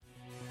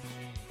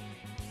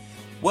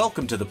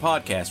Welcome to the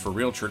podcast for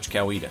Real Church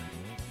Coweta.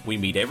 We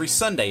meet every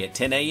Sunday at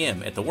 10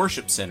 a.m. at the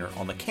Worship Center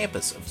on the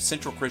campus of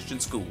Central Christian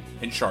School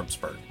in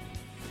Sharpsburg.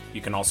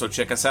 You can also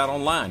check us out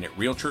online at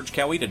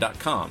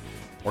realchurchcoweta.com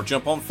or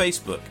jump on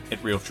Facebook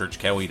at Real Church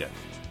Coweta.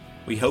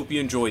 We hope you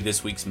enjoy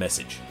this week's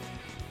message.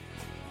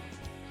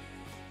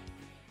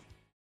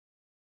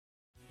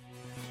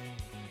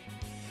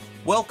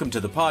 Welcome to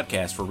the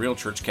podcast for Real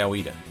Church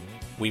Coweta.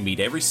 We meet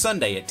every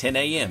Sunday at 10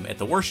 a.m. at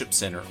the Worship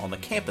Center on the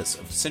campus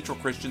of Central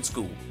Christian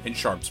School in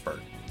Sharpsburg.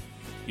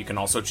 You can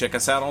also check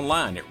us out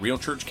online at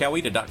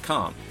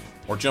realchurchcoweta.com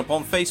or jump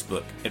on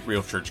Facebook at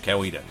Real Church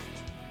Coweta.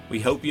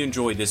 We hope you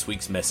enjoy this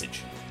week's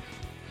message.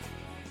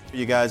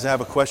 You guys, I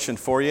have a question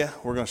for you.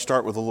 We're going to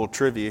start with a little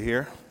trivia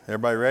here.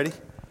 Everybody ready?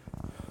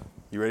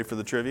 You ready for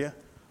the trivia?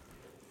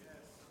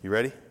 You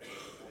ready?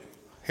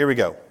 Here we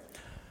go.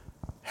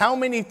 How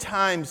many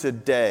times a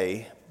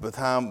day,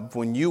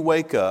 when you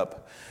wake up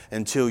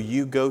until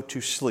you go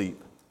to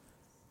sleep,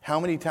 how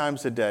many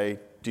times a day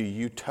do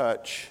you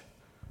touch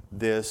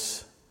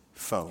this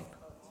phone?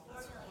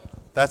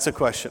 That's a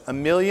question.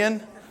 1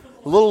 million?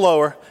 A little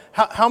lower.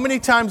 How many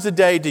times a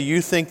day do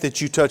you think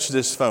that you touch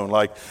this phone?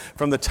 Like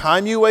from the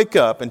time you wake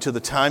up until the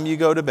time you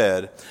go to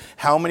bed,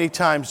 how many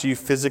times do you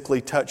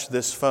physically touch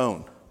this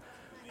phone?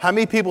 How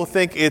many people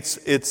think it's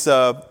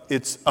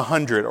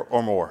 100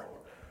 or more?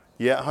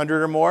 Yeah,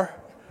 100 or more?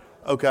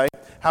 Okay.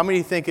 How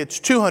many think it's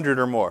 200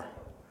 or more?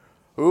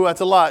 Ooh,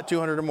 that's a lot,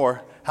 200 or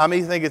more. How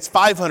many think it's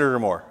 500 or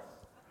more?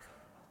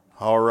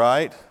 All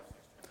right.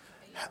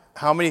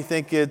 How many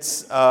think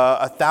it's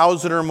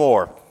 1,000 or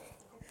more?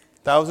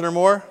 1,000 or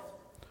more?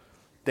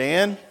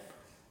 Dan?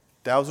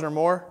 1,000 or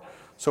more?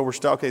 So we're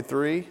still, okay,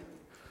 3.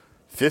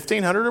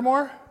 1,500 or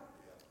more?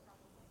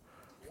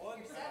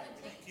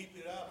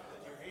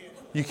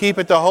 You keep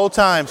it the whole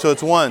time, so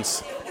it's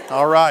once.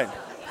 All right.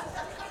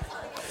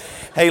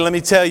 Hey, let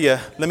me tell you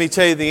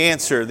the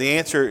answer. The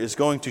answer is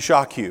going to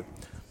shock you.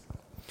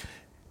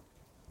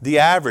 The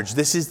average,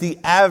 this is the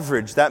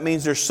average. That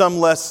means there's some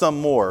less,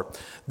 some more.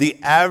 The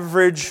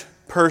average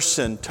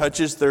person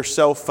touches their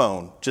cell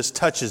phone, just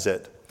touches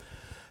it,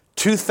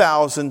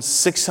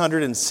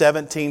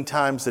 2,617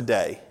 times a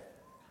day.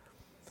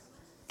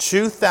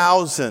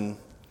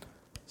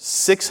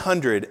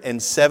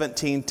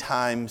 2,617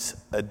 times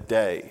a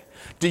day.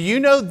 Do you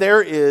know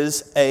there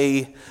is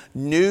a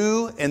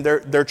new, and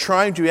they're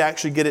trying to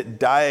actually get it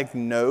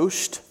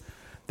diagnosed,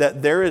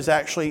 that there is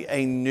actually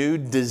a new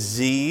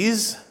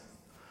disease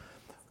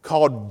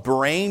called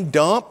brain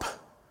dump?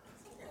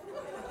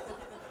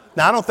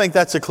 Now, I don't think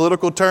that's a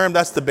clinical term.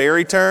 That's the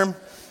Barry term.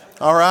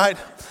 All right.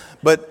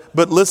 But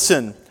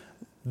listen,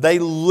 they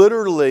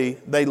literally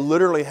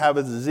have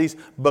a disease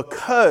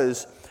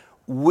because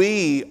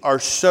we are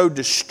so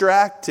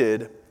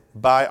distracted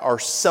by our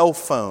cell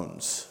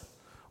phones.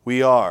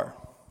 We are.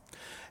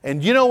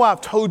 And you know,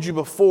 I've told you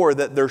before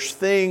that there's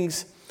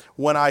things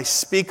when I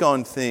speak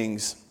on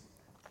things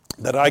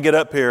that I get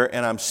up here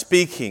and I'm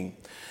speaking.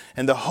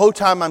 And the whole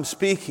time I'm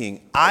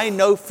speaking, I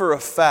know for a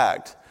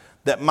fact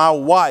that my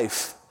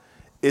wife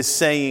is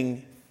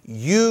saying,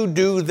 "You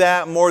do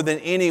that more than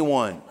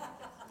anyone."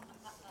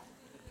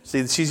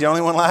 See, she's the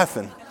only one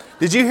laughing.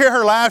 Did you hear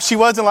her laugh? She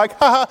wasn't like,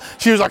 ha ha.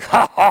 She was like,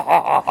 ha ha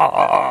ha ha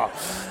ha.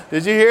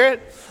 Did you hear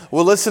it?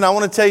 Well, listen, I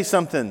want to tell you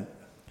something.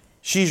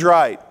 She's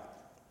right.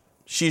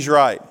 She's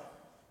right.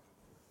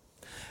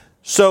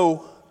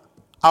 So,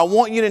 I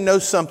want you to know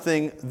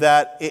something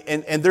that,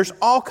 and there's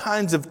all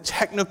kinds of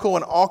technical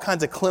and all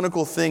kinds of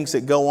clinical things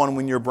that go on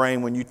in your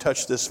brain when you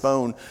touch this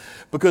phone.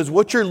 Because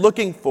what you're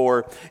looking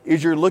for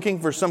is you're looking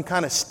for some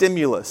kind of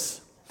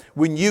stimulus.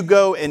 When you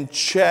go and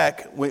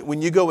check,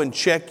 when you go and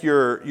check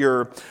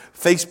your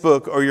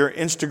Facebook or your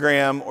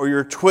Instagram or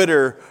your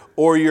Twitter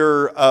or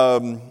your,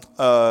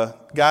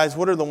 guys,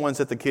 what are the ones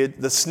that the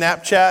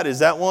Snapchat, is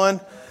that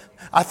one?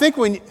 I think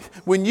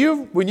when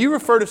you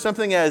refer to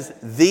something as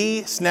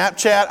the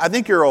Snapchat, I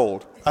think you're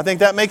old. I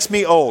think that makes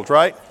me old,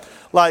 right?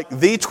 Like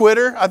the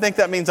Twitter, I think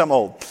that means I'm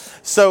old.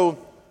 So,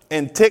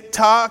 and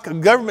TikTok,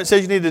 government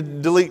says you need to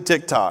delete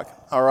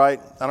TikTok, all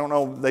right? I don't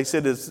know, they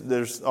said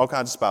there's all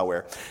kinds of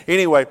spyware.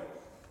 Anyway,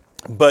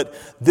 but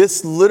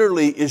this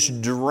literally is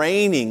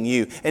draining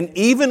you. And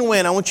even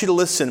when, I want you to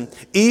listen,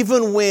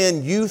 even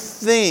when you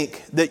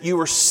think that you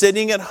are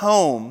sitting at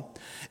home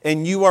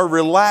and you are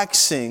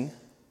relaxing,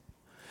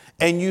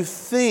 and you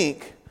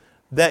think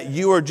that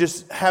you are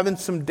just having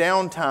some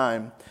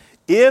downtime,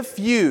 if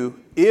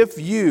you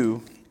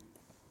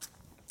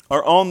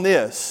are on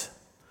this,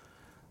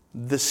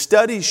 the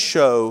studies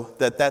show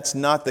that that's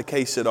not the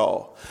case at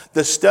all.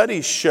 The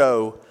studies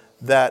show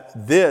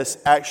that this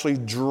actually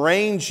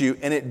drains you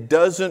and it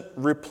doesn't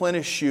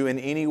replenish you in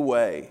any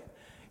way.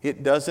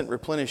 It doesn't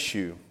replenish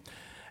you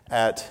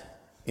in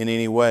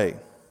any way.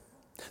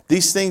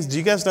 These things, do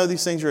you guys know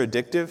these things are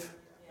addictive?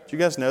 Do you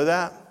guys know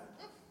that?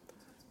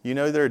 You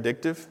know they're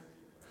addictive?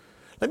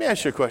 Let me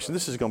ask you a question.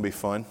 This is going to be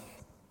fun.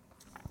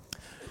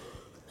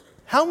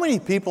 How many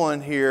people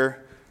in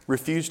here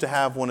refuse to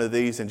have one of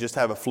these and just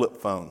have a flip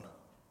phone?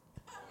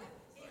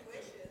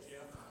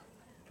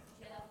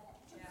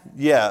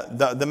 Yeah,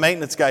 the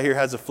maintenance guy here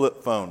has a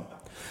flip phone.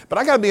 But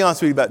I got to be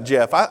honest with you about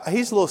Jeff.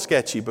 He's a little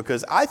sketchy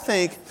because I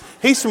think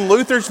he's from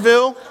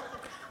Luthersville.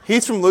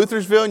 He's from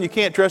Luthersville, and you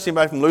can't trust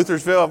anybody from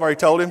Luthersville. I've already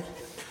told him.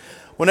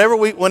 Whenever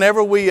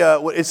we,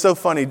 it's so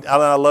funny.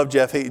 I love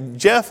Jeff.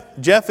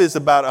 Jeff is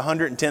about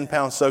 110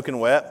 pounds soaking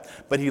wet,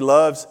 but he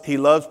loves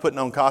putting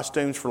on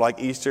costumes for like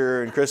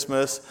Easter and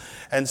Christmas.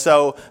 And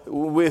so,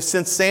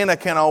 since Santa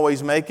can't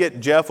always make it,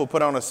 Jeff will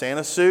put on a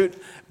Santa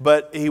suit,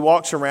 but he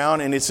walks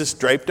around and it's just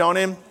draped on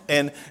him.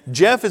 And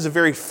Jeff is a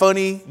very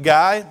funny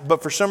guy,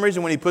 but for some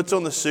reason, when he puts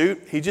on the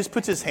suit, he just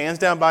puts his hands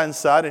down by his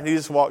side and he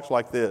just walks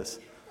like this.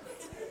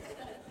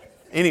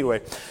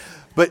 Anyway.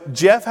 But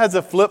Jeff has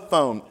a flip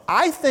phone.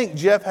 I think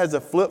Jeff has a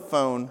flip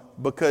phone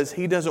because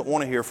he doesn't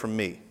want to hear from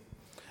me.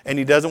 And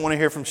he doesn't want to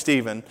hear from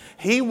Stephen.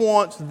 He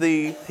wants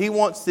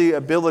the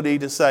ability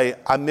to say,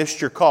 I missed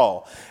your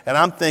call. And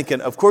I'm thinking,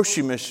 of course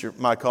you missed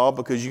my call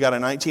because you got a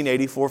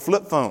 1984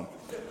 flip phone.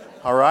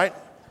 All right?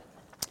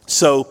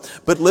 So,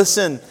 but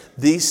listen,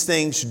 these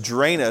things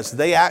drain us.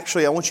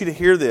 I want you to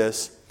hear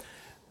this.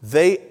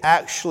 They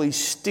actually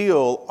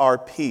steal our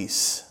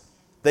peace.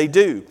 They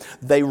do.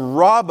 They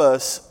rob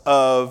us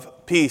of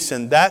peace,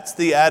 and that's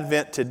the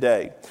Advent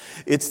today.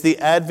 It's the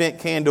Advent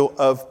candle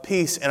of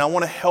peace, and I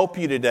want to help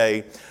you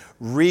today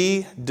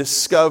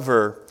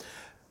rediscover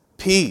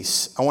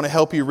peace. I want to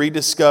help you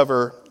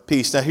rediscover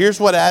peace. Now, here's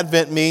what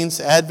Advent means.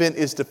 Advent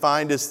is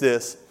defined as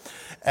this.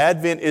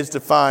 Advent is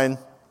defined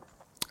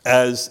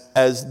as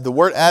the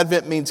word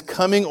Advent means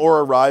coming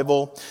or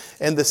arrival,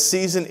 and the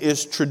season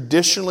is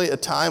traditionally a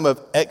time of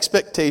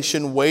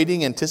expectation,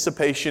 waiting,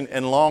 anticipation,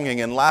 and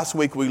longing. And last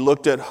week we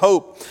looked at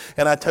hope,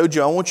 and I told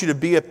you I want you to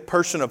be a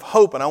person of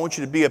hope, and I want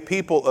you to be a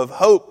people of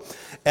hope.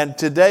 And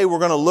today we're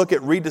going to look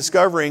at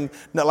rediscovering.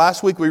 Now,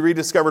 last week we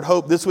rediscovered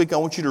hope. This week I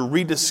want you to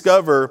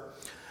rediscover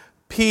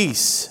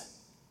peace.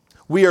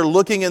 We are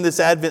looking in this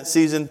Advent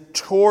season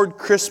toward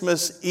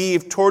Christmas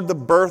Eve, toward the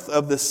birth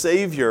of the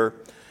Savior.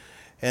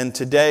 And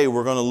today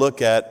we're going to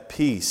look at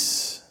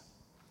peace.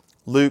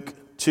 Luke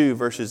 2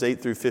 verses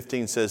 8 through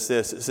 15 says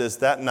this. It says,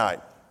 that night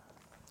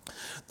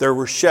there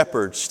were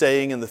shepherds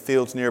staying in the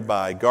fields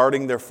nearby,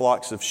 guarding their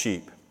flocks of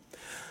sheep.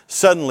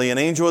 Suddenly an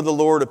angel of the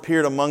Lord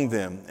appeared among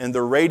them, and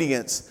the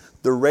radiance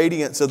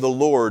of the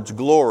Lord's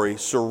glory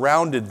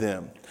surrounded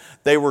them.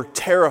 They were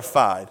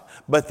terrified,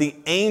 but the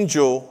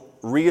angel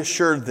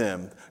reassured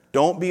them.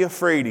 Don't be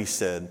afraid, he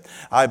said.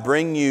 I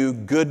bring you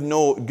good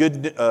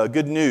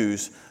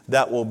news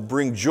that will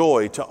bring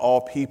joy to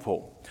all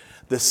people.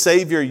 The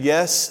Savior,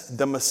 yes,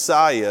 the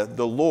Messiah,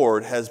 the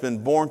Lord, has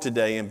been born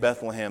today in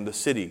Bethlehem, the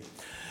city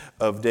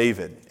of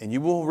David. And you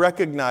will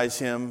recognize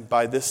him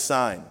by this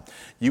sign.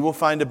 You will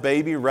find a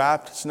baby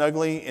wrapped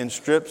snugly in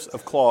strips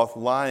of cloth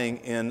lying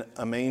in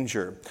a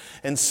manger.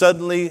 And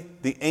suddenly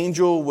the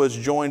angel was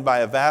joined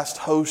by a vast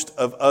host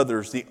of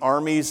others, the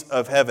armies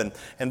of heaven.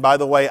 And by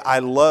the way, I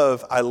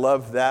love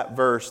that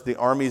verse, the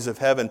armies of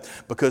heaven,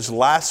 because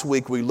last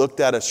week we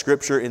looked at a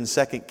scripture in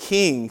 2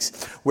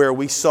 Kings where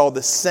we saw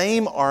the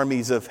same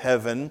armies of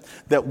heaven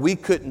that we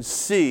couldn't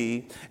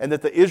see and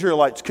that the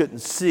Israelites couldn't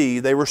see.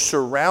 They were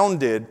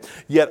surrounded,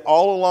 yet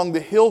all along the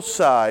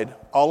hillside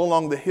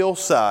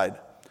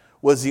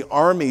was the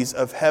armies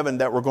of heaven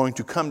that were going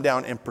to come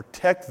down and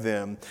protect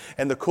them.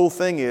 And the cool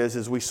thing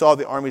is we saw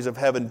the armies of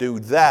heaven do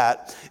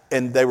that,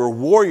 and they were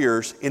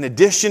warriors. In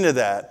addition to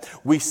that,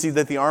 we see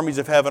that the armies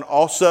of heaven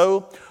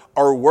also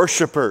are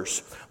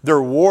worshipers.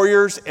 They're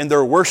warriors and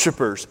they're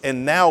worshipers.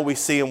 And now we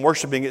see them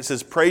worshiping. It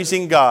says,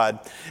 praising God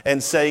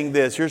and saying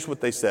this. Here's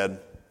what they said.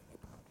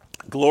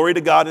 Glory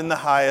to God in the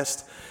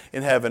highest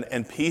in heaven,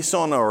 and peace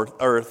on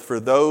earth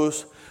for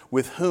those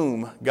with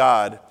whom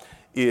God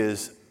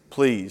is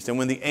pleased. And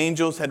when the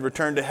angels had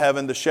returned to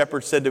heaven, the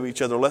shepherds said to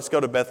each other, let's go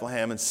to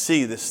Bethlehem and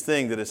see this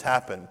thing that has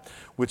happened,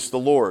 which the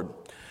Lord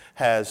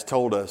has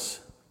told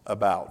us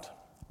about.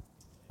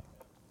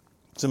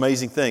 It's an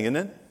amazing thing, isn't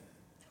it?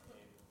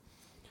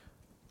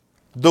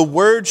 The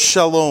word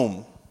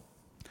shalom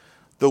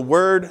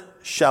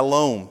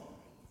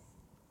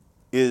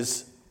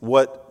is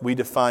what we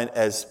define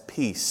as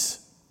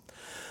peace.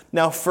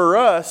 Now for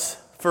us,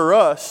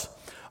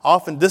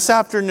 often this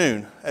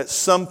afternoon at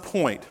some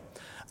point,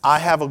 I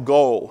have a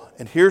goal,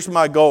 and here's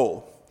my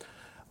goal.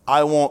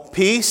 I want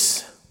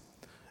peace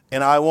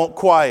and I want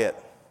quiet.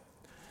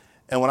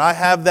 And when I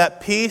have that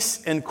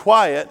peace and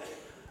quiet,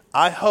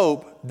 I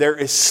hope there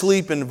is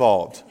sleep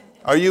involved.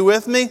 Are you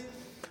with me?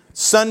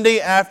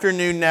 Sunday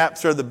afternoon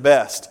naps are the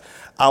best.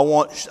 I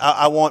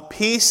want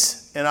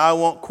peace and I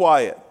want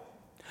quiet.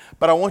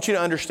 But I want you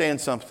to understand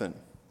something.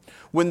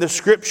 When the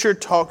Scripture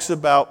talks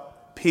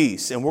about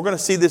peace, and we're going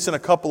to see this in a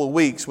couple of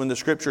weeks when the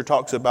Scripture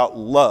talks about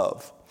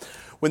love.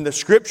 When the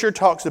Scripture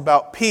talks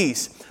about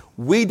peace,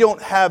 we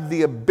don't have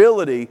the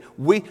ability.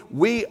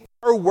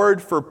 Our word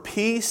for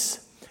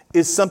peace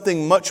is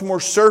something much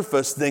more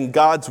surface than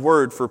God's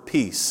word for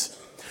peace.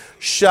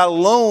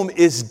 Shalom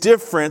is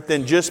different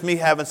than just me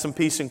having some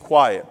peace and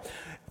quiet.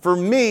 For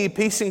me,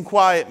 peace and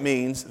quiet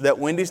means that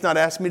Wendy's not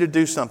asking me to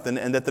do something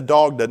and that the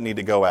dog doesn't need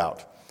to go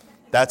out.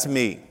 That's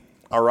me,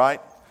 all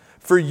right?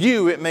 For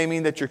you, it may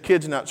mean that your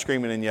kid's not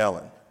screaming and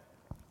yelling.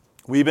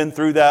 We've been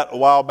through that a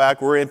while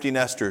back. We're empty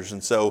nesters.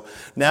 And so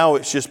now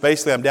it's just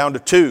basically I'm down to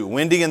two,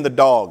 Wendy and the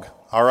dog.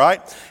 All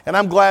right? And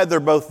I'm glad they're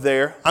both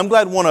there. I'm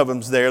glad one of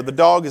them's there. The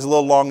dog is a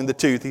little long in the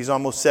tooth. He's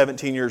almost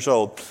 17 years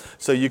old.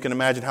 So you can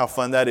imagine how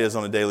fun that is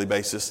on a daily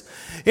basis.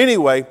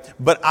 Anyway,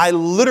 but I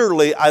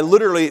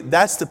literally,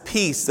 that's the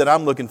peace that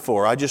I'm looking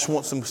for. I just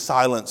want some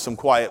silence, some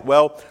quiet.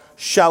 Well,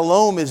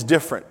 shalom is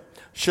different.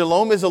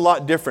 Shalom is a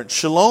lot different.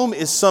 Shalom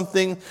is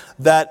something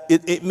that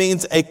it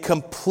means a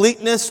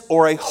completeness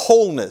or a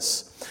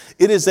wholeness.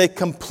 It is a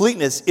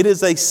completeness. It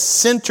is a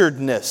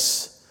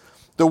centeredness.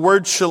 The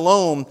word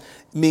shalom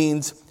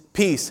means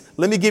peace.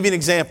 Let me give you an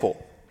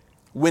example.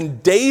 When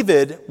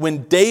David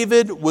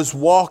was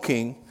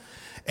walking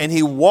and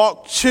he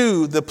walked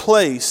to the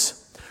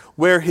place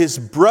where his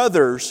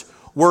brothers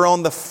were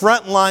on the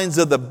front lines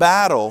of the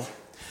battle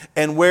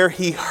and where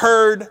he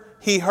heard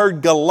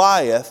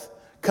Goliath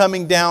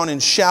coming down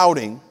and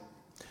shouting,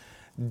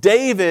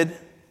 David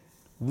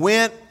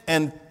went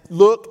and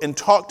looked and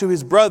talked to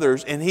his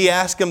brothers and he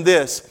asked them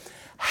this,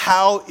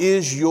 how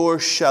is your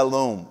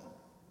shalom?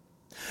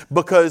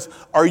 Because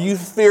are you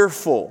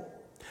fearful?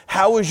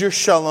 How is your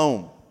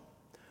shalom?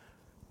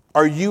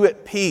 Are you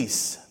at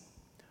peace?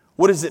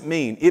 What does it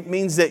mean? It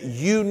means that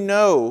you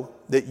know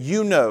that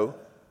you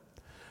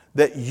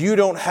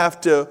don't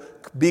have to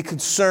be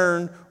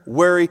concerned,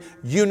 worry.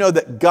 You know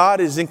that God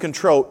is in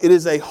control. It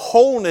is a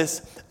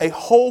wholeness, a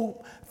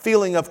whole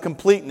feeling of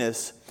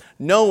completeness,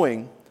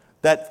 knowing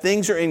that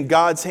things are in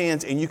God's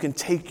hands and you can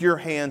take your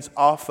hands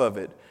off of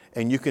it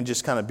and you can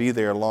just kind of be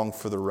there along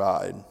for the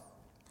ride.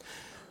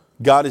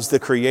 God is the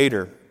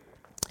creator.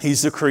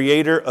 He's the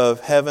creator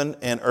of heaven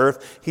and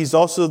earth. He's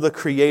also the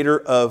creator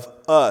of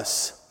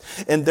us.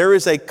 And there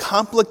is a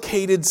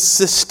complicated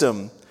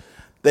system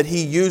that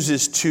He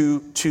uses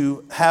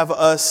to have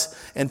us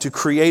and to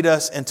create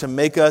us and to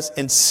make us.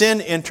 And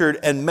sin entered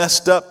and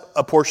messed up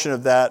a portion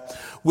of that.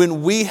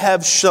 When we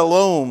have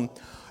shalom,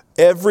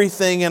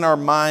 everything in our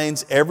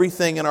minds,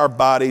 everything in our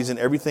bodies, and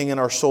everything in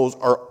our souls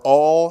are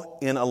all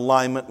in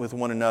alignment with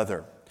one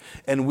another.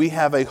 And we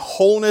have a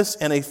wholeness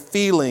and a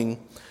feeling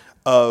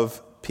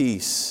of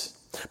peace.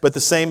 But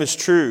the same is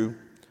true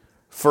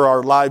for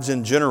our lives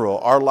in general.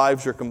 Our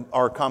lives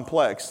are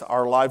complex.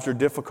 Our lives are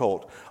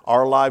difficult.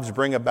 Our lives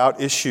bring about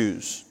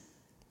issues.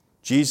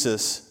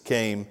 Jesus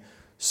came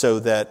so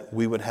that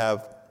we would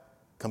have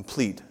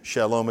complete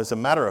shalom. As a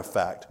matter of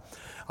fact,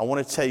 I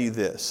want to tell you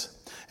this,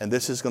 and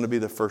this is going to be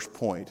the first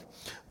point.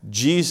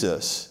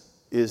 Jesus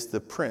is the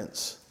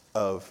Prince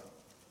of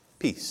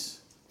Peace.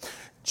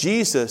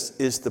 Jesus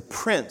is the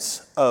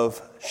Prince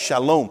of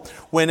Shalom.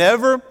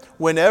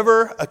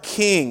 Whenever a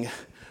king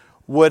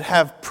would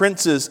have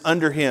princes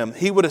under him,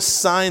 he would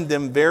assign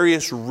them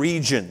various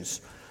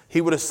regions. He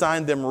would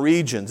assign them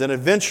regions. And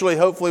eventually,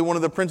 hopefully, one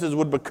of the princes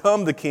would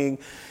become the king.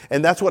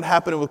 And that's what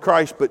happened with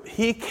Christ. But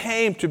He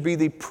came to be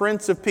the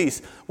Prince of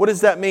Peace. What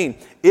does that mean?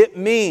 It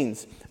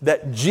means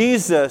that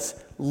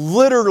Jesus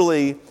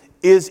literally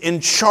is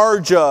in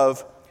charge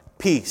of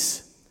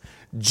peace.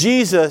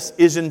 Jesus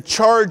is in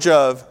charge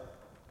of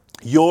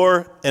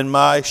your and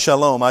my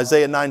shalom.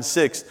 Isaiah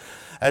 9:6,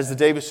 as the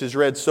Davis has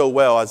read so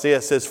well, Isaiah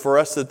says, for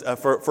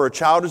a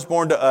child is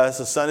born to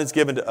us, a son is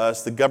given to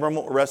us, the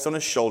government will rest on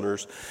His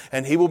shoulders,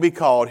 and He will be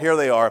called, here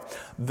they are,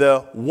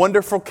 the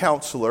Wonderful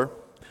Counselor,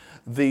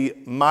 the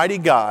Mighty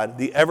God,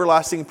 the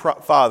Everlasting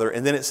Father,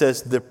 and then it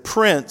says, the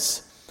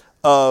Prince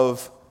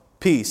of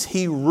Peace.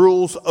 He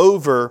rules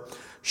over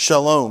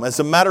shalom.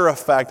 As a matter of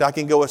fact, I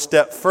can go a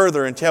step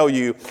further and tell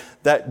you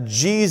that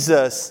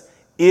Jesus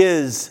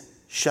is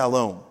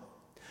shalom.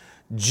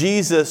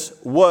 Jesus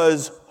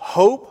was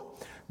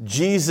hope.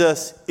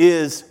 Jesus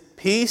is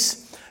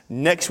peace.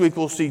 Next week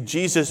we'll see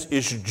Jesus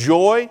is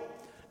joy.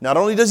 Not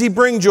only does He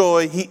bring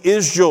joy, He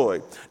is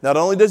joy. Not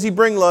only does He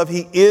bring love,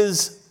 He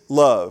is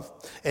love.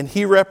 And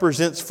He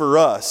represents for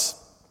us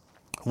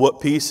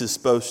what peace is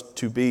supposed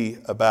to be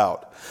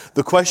about.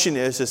 The question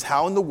is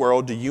how in the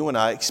world do you and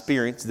I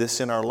experience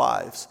this in our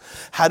lives?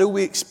 How do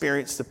we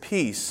experience the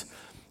peace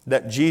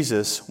that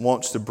Jesus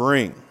wants to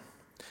bring?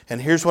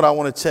 And here's what I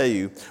want to tell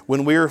you.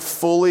 When we are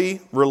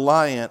fully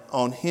reliant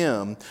on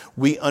Him,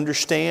 we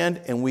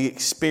understand and we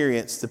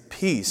experience the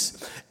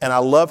peace. And I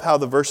love how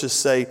the verses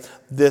say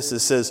this. It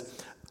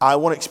says, I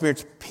want to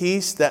experience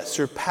peace that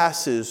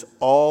surpasses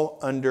all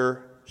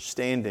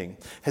understanding.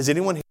 Has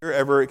anyone here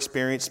ever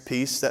experienced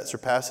peace that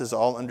surpasses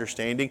all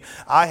understanding?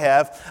 I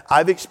have.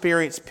 I've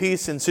experienced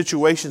peace in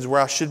situations where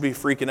I should be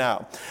freaking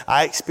out.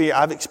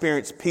 I've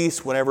experienced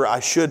peace whenever I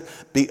should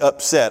be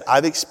upset.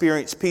 I've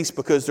experienced peace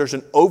because there's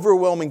an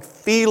overwhelming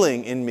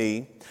feeling in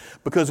me,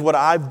 because what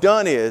I've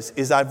done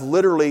is I've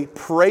literally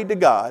prayed to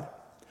God.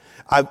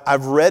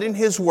 I've read in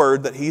His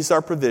Word that He's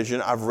our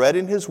provision. I've read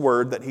in His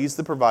Word that He's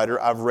the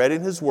provider. I've read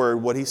in His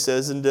Word what He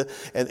says and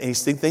He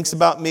thinks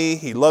about me.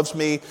 He loves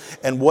me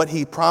and what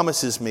He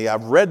promises me.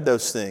 I've read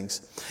those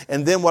things.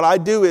 And then what I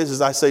do is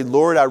I say,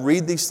 Lord, I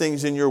read these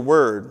things in Your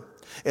Word.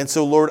 And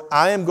so, Lord,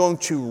 I am going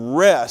to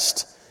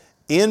rest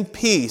in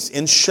peace,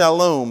 in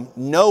shalom,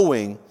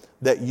 knowing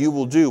that you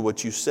will do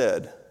what you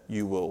said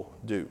you will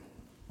do.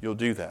 You'll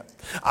do that.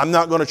 I'm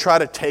not going to try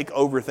to take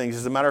over things.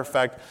 As a matter of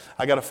fact,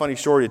 I got a funny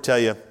story to tell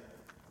you.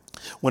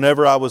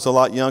 Whenever I was a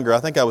lot younger, I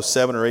think I was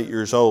 7 or 8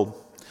 years old,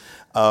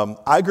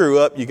 I grew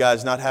up, you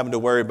guys, not having to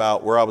worry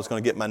about where I was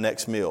going to get my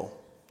next meal.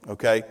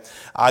 Okay?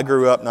 I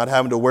grew up not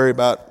having to worry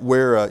about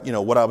where,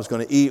 what I was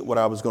going to eat, what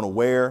I was going to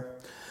wear.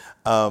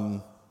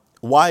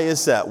 Why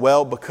is that?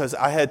 Well, because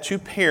I had 2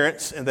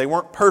 parents, and they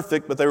weren't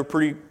perfect, but they were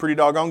pretty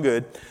doggone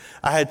good.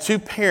 I had 2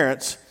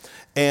 parents,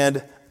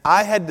 and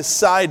I had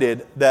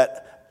decided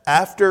that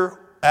after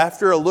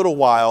a little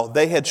while,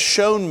 they had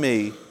shown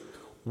me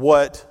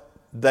what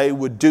they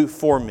would do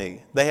for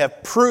me. They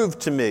have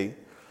proved to me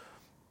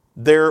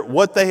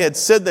what they had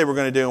said they were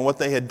going to do and what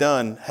they had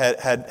done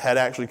had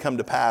actually come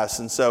to pass.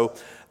 And so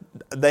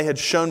they had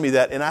shown me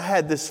that, and I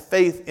had this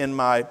faith in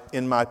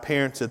my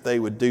parents that they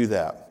would do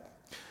that.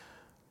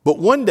 But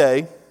one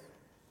day,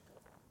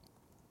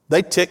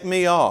 they ticked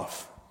me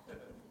off.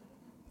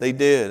 They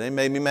did. They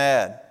made me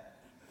mad.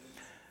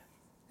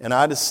 And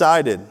I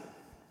decided,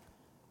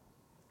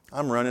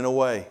 I'm running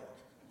away.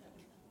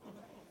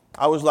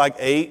 I was like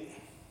 8,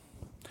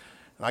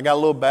 and I got a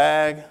little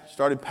bag,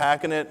 started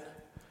packing it,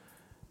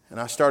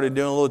 and I started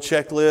doing a little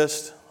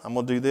checklist. I'm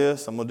going to do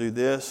this, I'm going to do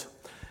this.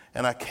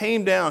 And I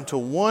came down to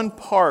one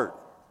part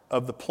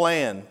of the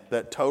plan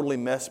that totally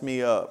messed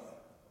me up.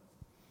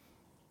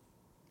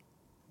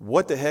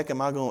 What the heck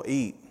am I going to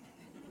eat?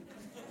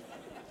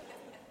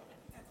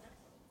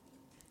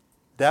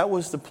 That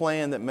was the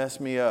plan that messed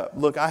me up.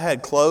 Look, I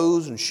had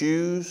clothes and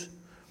shoes.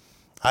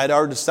 I had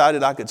already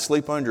decided I could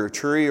sleep under a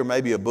tree or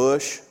maybe a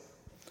bush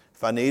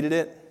if I needed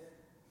it.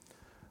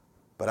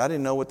 But I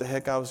didn't know what the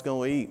heck I was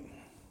going to eat.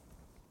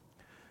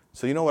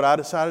 So you know what I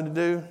decided to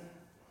do?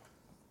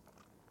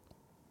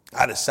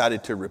 I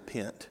decided to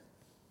repent.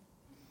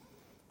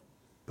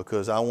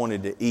 Because I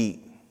wanted to eat.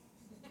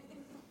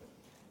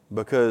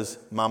 Because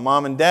my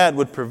mom and dad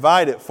would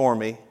provide it for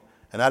me,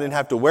 and I didn't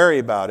have to worry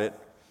about it.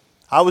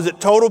 I was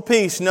at total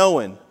peace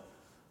knowing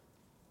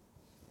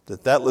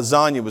that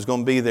lasagna was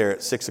going to be there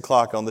at 6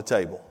 o'clock on the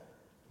table.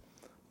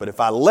 But if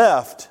I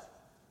left,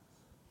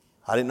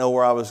 I didn't know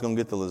where I was going to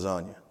get the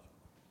lasagna.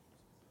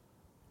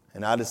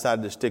 And I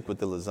decided to stick with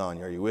the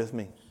lasagna. Are you with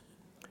me?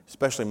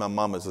 Especially my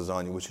mama's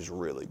lasagna, which is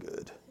really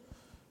good.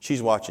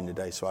 She's watching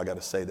today, so I got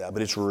to say that,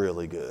 but it's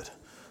really good.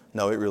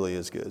 No, it really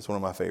is good. It's one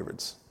of my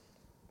favorites.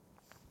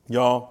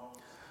 Y'all,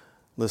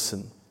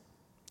 listen,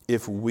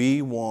 if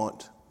we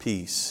want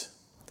peace,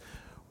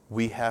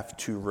 we have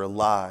to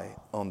rely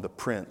on the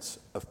Prince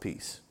of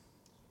Peace.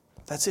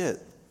 That's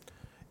it.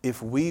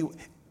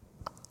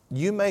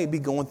 You may be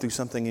going through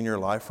something in your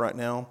life right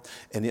now,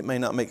 and it may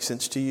not make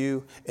sense to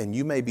you, and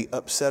you may be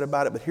upset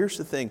about it, but here's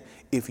the thing.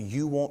 If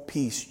you want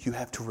peace, you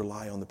have to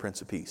rely on the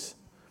Prince of Peace.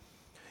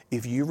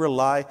 If you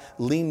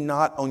lean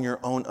not on your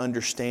own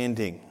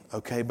understanding,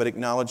 okay, but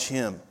acknowledge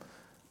Him.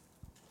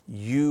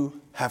 You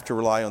have to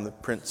rely on the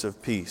Prince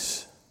of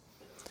Peace.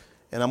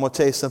 And I'm going to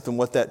tell you something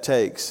what that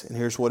takes. And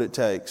here's what it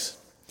takes.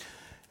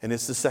 And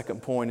it's the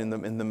second point in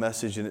the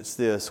message, and it's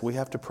this. We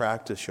have to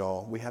practice,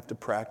 y'all. We have to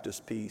practice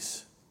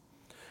peace.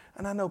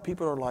 And I know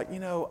people are like, I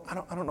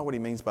don't know what he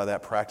means by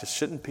that, practice.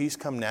 Shouldn't peace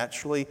come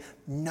naturally?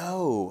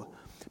 No.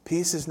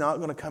 Peace is not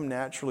going to come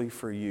naturally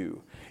for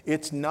you.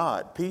 It's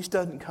not. Peace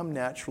doesn't come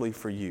naturally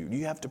for you.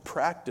 You have to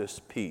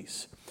practice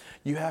peace.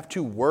 You have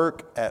to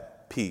work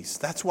at peace.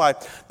 That's why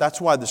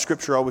the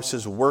scripture always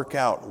says, work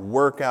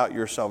out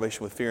your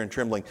salvation with fear and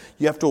trembling.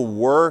 You have to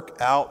work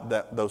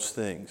out those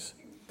things.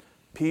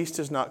 Peace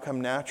does not come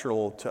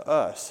natural to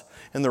us.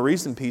 And the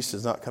reason peace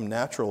does not come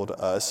natural to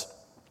us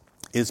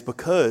is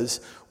because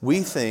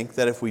we think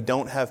that if we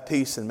don't have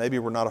peace, then maybe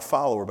we're not a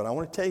follower. But I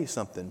want to tell you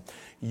something.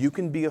 You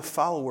can be a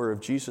follower of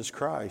Jesus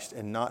Christ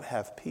and not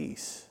have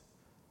peace.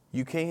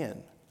 You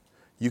can.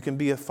 You can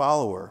be a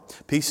follower.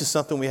 Peace is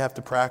something we have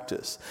to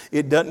practice.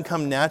 It doesn't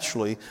come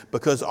naturally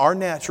because our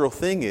natural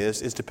thing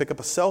is to pick up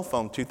a cell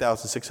phone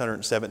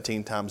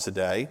 2,617 times a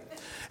day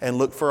and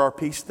look for our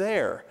peace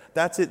there.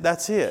 That's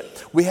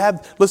it. We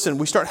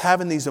start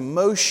having these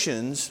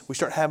emotions.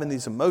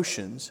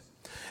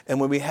 And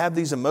when we have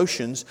these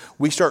emotions,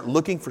 we start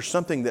looking for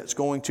something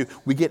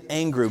we get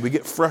angry, we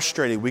get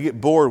frustrated, we get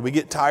bored, we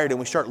get tired, and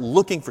we start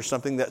looking for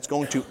something that's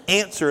going to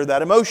answer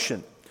that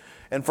emotion.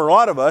 And for a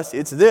lot of us,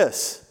 it's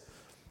this.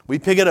 We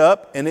pick it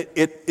up and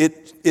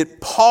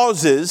it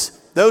pauses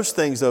those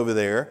things over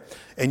there,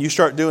 and you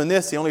start doing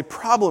this. The only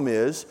problem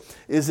is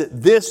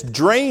that this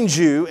drains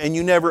you and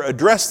you never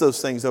address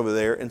those things over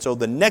there. And so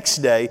the next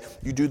day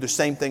you do the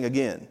same thing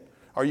again.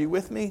 Are you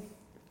with me?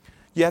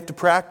 You have to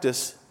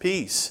practice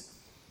peace.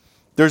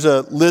 There's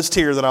a list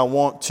here that I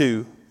want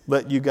to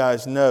let you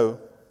guys know.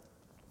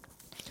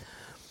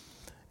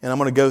 And I'm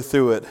going to go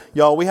through it.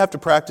 Y'all, we have to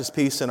practice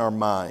peace in our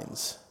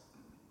minds.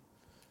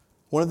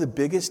 One of the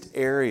biggest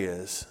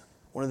areas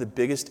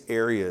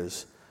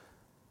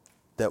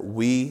that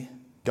we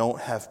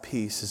don't have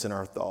peace is in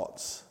our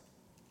thoughts.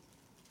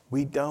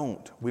 We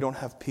don't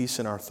have peace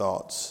in our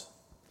thoughts.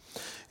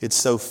 It's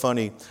so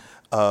funny.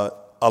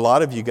 a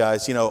lot of you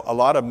guys, a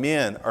lot of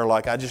men are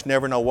like, I just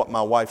never know what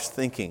my wife's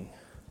thinking.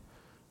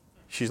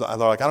 They're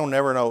like, I don't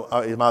never know.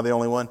 Am I the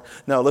only one?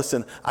 No,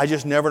 listen, I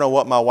just never know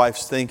what my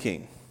wife's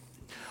thinking.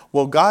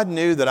 Well, God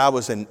knew that I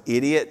was an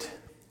idiot.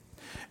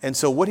 And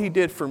so what he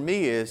did for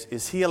me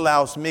is he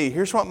allows me,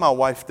 here's what my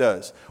wife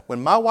does.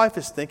 When my wife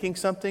is thinking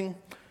something,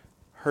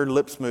 her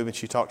lips move and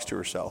she talks to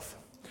herself.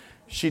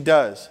 She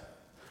does.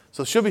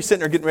 So she'll be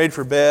sitting there getting ready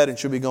for bed and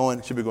she'll be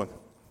going.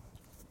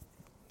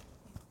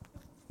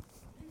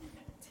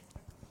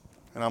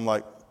 And I'm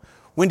like,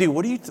 Wendy,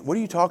 what are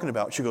you talking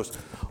about? She goes,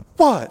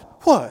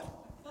 what?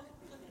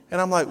 And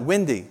I'm like,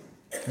 Wendy,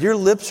 your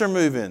lips are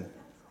moving.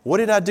 What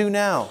did I do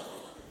now?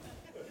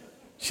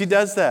 She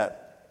does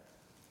that.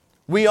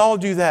 We all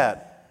do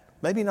that.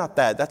 Maybe not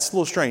that. That's a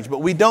little strange. But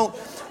we don't.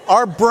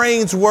 Our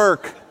brains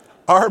work.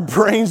 Our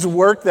brains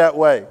work that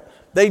way.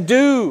 They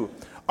do.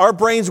 Our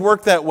brains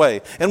work that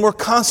way. And we're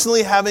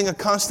constantly having a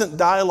constant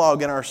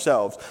dialogue in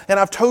ourselves. And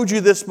I've told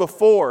you this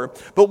before,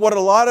 but what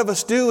a lot of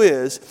us do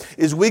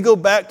is we go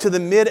back to the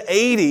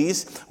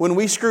mid-'80s when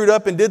we screwed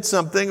up and did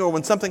something, or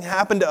when something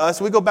happened to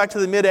us. We go back to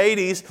the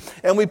mid-'80s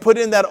and we put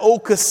in that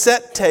old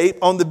cassette tape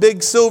on the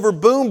big silver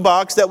boom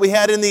box that we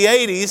had in the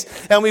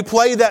 80s, and we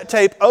play that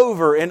tape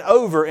over and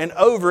over and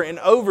over and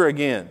over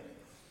again.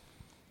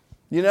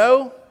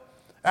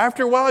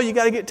 After a while, you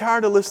got to get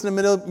tired of listening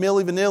to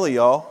Milli Vanilli,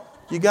 y'all.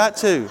 You got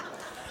to.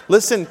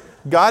 Listen,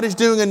 God is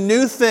doing a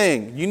new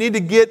thing. You need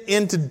to get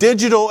into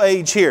digital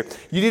age here.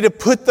 You need to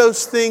put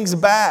those things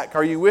back.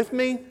 Are you with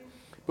me?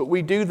 But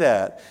we do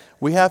that.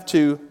 We have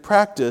to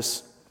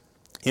practice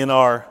in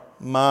our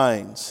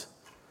minds.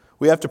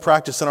 We have to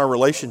practice in our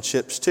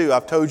relationships too.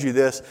 I've told you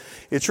this.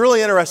 It's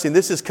really interesting.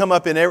 This has come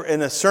up in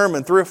a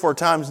sermon 3 or 4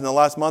 times in the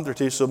last month or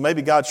two, so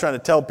maybe God's trying to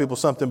tell people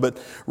something. But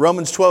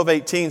Romans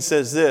 12:18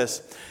 says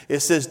this.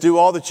 It says, do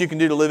all that you can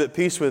do to live at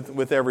peace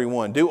with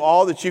everyone. Do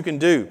all that you can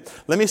do.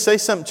 Let me say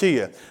something to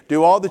you.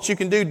 Do all that you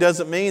can do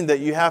doesn't mean that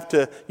you have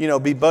to,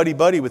 be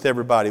buddy-buddy with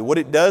everybody. What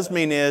it does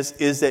mean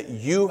is that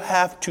you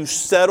have to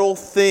settle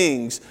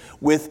things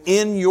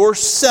within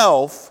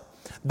yourself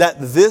that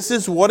this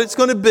is what it's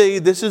going to be,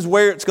 this is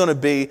where it's going to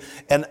be,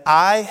 and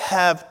I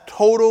have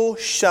total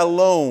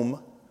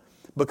shalom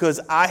because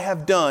I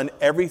have done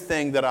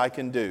everything that I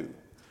can do.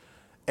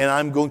 And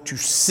I'm going to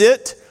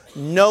sit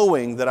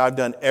knowing that I've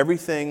done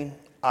everything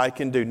I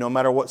can do. No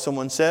matter what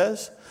someone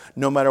says,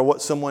 no matter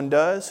what someone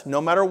does,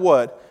 no matter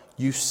what,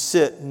 you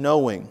sit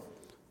knowing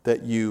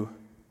that you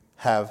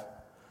have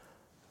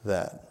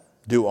that.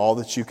 Do all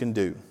that you can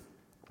do.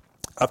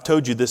 I've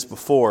told you this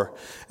before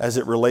as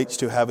it relates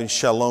to having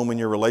shalom in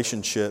your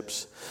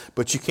relationships,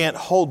 but you can't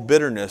hold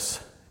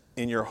bitterness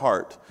in your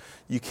heart.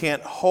 You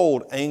can't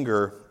hold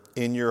anger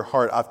in your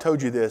heart. I've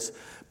told you this,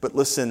 but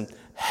listen,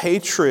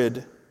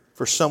 hatred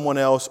for someone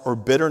else or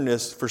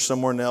bitterness for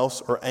someone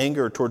else or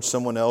anger towards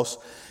someone else,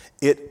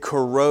 it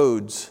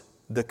corrodes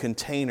the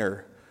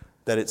container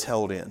that it's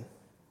held in.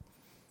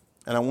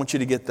 And I want you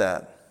to get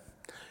that.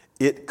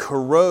 It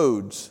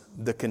corrodes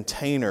the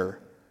container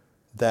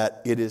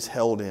that it is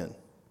held in.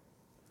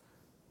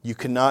 You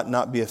cannot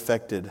not be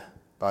affected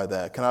by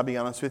that. Can I be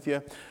honest with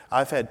you?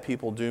 I've had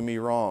people do me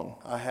wrong.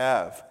 I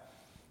have.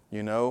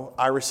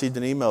 I received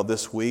an email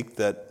this week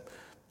that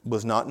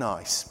was not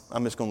nice.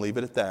 I'm just going to leave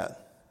it at that.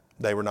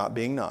 They were not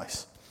being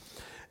nice.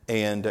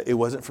 And it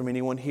wasn't from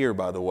anyone here,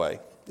 by the way.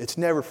 It's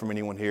never from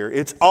anyone here.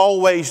 It's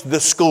always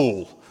the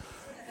school.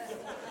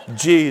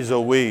 Jeez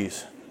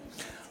Louise.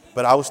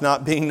 But I was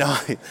not being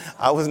nice.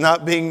 I was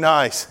not being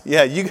nice.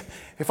 Yeah,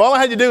 if all I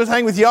had to do was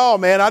hang with y'all,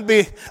 man,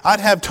 I'd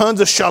have tons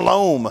of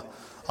shalom.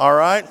 All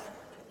right?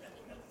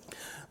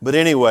 But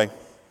anyway,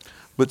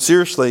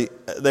 seriously,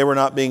 they were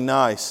not being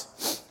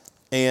nice.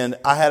 And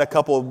I had a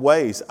couple of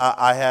ways.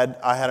 I had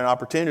an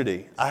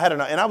opportunity.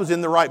 And I was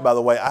in the right, by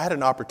the way. I had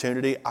an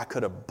opportunity. I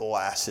could have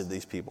blasted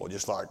these people,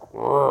 just like,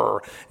 "Rrr."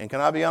 And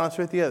can I be honest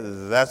with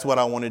you? That's what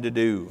I wanted to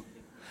do.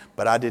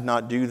 But I did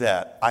not do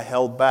that. I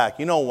held back.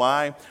 You know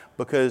why?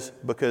 Because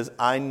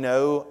I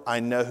know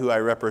who I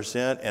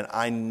represent, and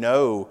I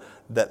know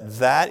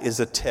that is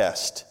a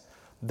test.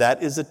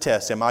 That is a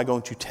test. Am I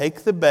going to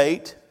take the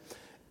bait,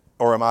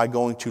 or am I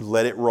going to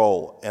let it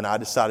roll? And I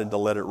decided to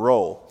let it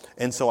roll.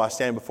 And so I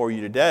stand before you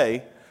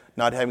today,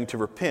 not having to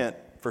repent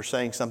for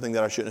saying something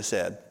that I shouldn't have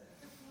said.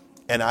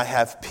 And I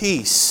have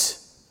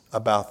peace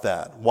about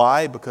that.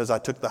 Why? Because I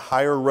took the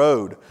higher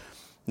road.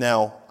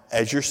 Now,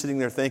 as you're sitting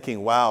there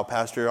thinking, wow,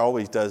 pastor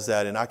always does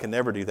that and I can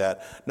never do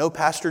that. No,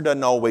 pastor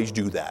doesn't always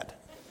do that.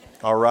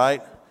 All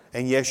right?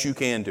 And yes, you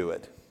can do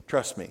it.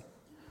 Trust me.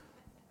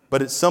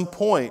 But at some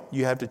point,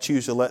 you have to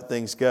choose to let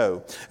things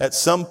go. At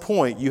some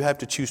point, you have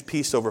to choose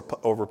peace over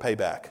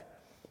payback.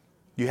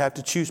 You have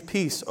to choose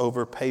peace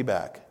over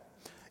payback.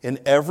 In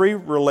every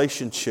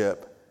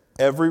relationship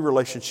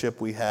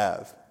we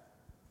have.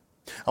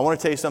 I want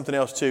to tell you something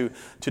else too,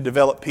 to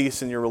develop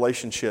peace in your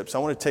relationships. I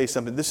want to tell you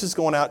something. This is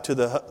going out to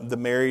the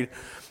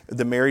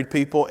married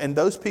people, and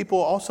those people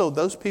also,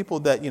 those people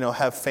that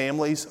have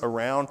families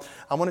around.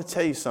 I want to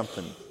tell you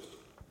something.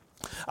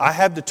 I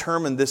have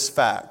determined this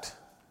fact.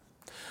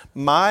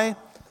 My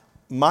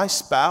my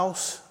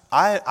spouse,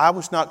 I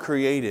was not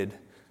created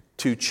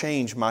to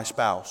change my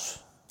spouse,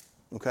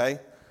 okay?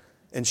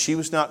 And she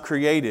was not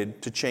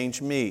created to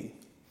change me.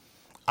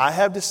 I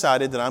have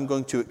decided that I'm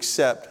going to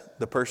accept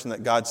the person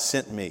that God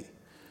sent me.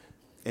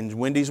 And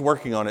Wendy's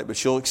working on it, but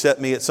she'll accept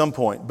me at some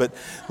point. But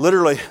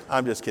literally,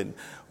 I'm just kidding.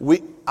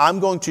 I'm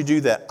going to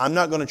do that. I'm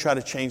not going to try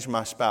to change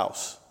my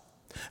spouse.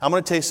 I'm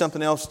going to tell you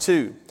something else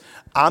too.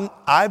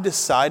 I've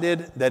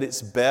decided that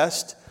it's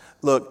best.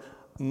 Look,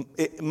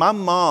 my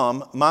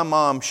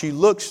mom, she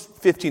looks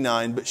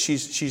 59, but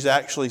she's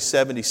actually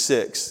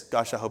 76.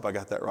 Gosh, I hope I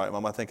got that right,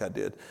 Mom. I think I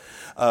did.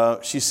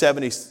 She's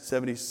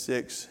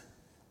 76.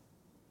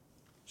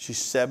 She's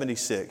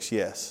 76,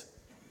 yes.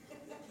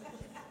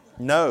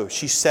 No,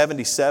 she's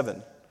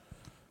 77,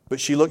 but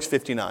she looks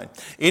 59.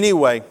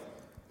 Anyway,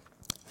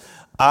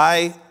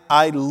 I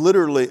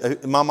literally,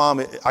 my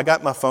mom, I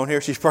got my phone here.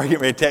 She's probably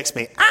getting ready to text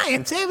me. I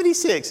am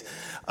 76.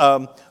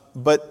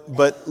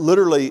 But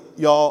literally,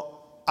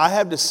 y'all, I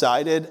have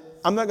decided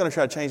I'm not going to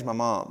try to change my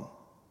mom.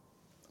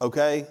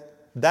 Okay?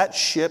 That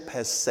ship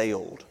has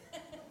sailed.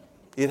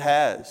 It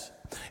has.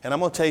 And I'm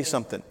going to tell you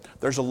something.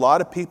 There's a lot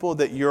of people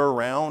that you're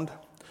around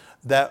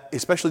that,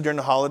 especially during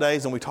the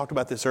holidays, and we talked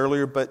about this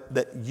earlier, but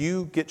that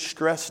you get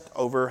stressed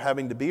over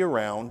having to be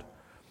around.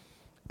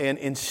 And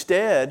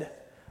instead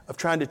of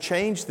trying to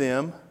change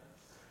them,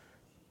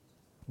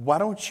 why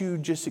don't you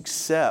just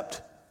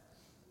accept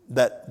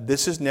that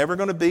this is never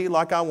going to be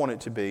like I want it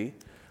to be?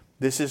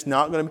 This is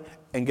not going to be,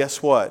 and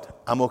guess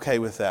what? I'm okay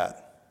with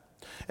that.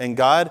 And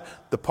God,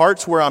 the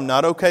parts where I'm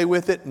not okay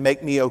with it,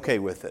 make me okay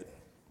with it.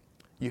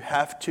 You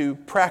have to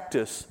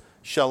practice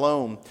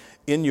shalom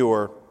in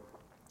your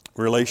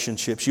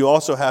relationships. You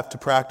also have to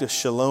practice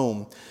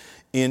shalom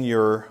in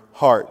your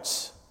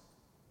hearts.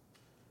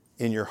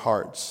 In your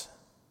hearts.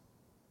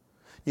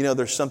 You know,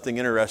 there's something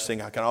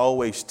interesting I can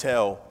always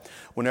tell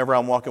whenever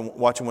I'm watching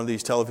one of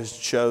these television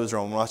shows or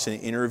I'm watching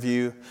an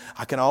interview.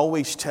 I can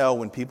always tell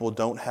when people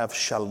don't have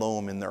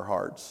shalom in their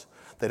hearts.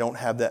 They don't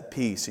have that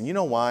peace. And you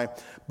know why?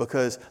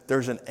 Because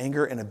there's an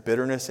anger and a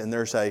bitterness and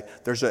there's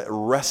a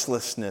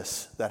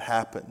restlessness that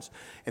happens.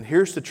 And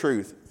here's the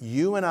truth.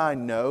 You and I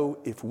know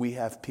if we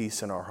have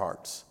peace in our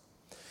hearts.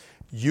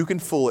 You can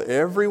fool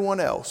everyone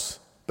else,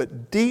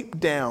 but deep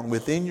down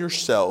within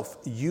yourself,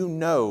 you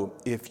know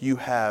if you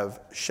have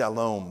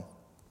shalom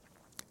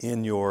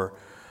in your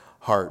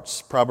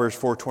hearts. Proverbs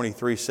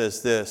 4:23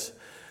 says this.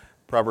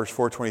 Proverbs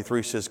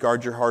 4:23 says,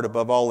 guard your heart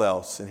above all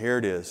else. And here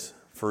it is.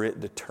 For it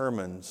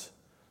determines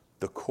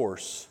the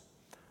course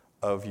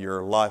of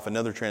your life.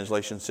 Another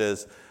translation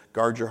says,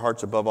 guard your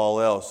hearts above all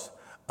else,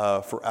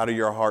 for out of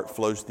your heart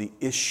flows the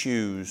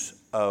issues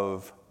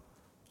of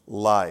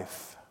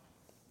life.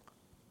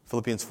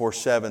 Philippians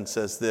 4:7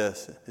 says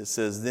this. It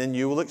says, then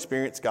you will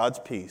experience God's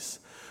peace,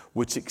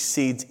 which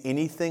exceeds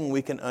anything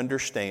we can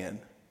understand.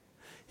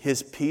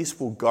 His peace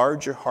will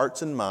guard your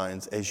hearts and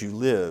minds as you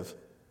live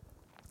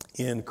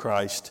in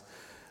Christ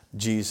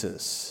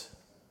Jesus.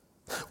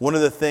 One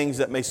of the things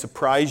that may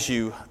surprise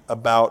you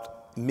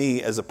about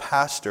me as a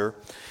pastor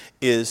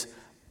is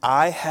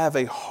I have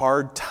a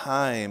hard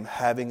time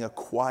having a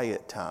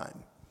quiet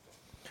time.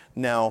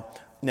 Now,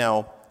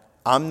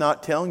 I'm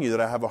not telling you that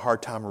I have a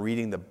hard time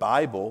reading the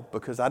Bible,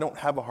 because I don't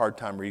have a hard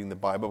time reading the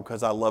Bible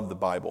because I love the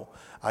Bible.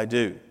 I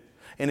do.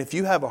 And if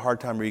you have a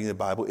hard time reading the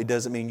Bible, it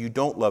doesn't mean you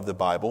don't love the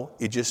Bible.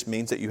 It just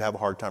means that you have a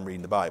hard time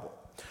reading the Bible.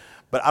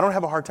 But I don't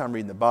have a hard time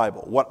reading the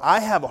Bible. What I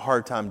have a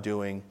hard time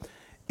doing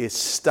is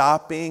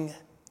stopping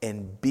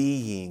and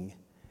being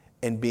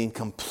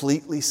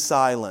completely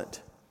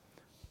silent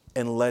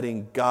and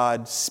letting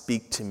God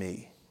speak to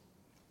me.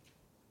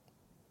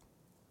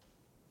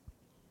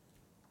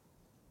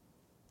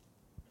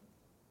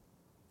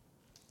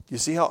 You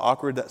see how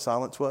awkward that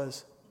silence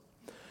was?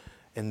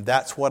 And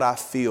that's what I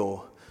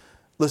feel.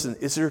 Listen,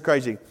 it's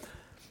crazy.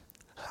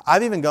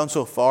 I've even gone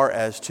so far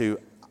as to,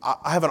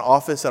 I have an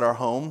office at our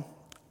home.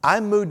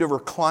 I moved a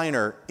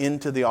recliner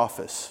into the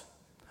office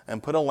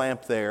and put a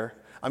lamp there.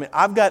 I mean,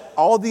 I've got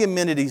all the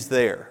amenities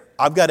there.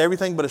 I've got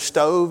everything but a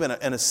stove and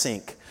a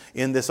sink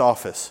in this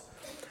office.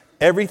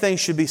 Everything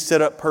should be set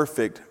up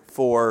perfect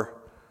for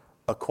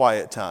a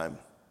quiet time.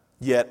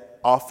 Yet,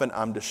 often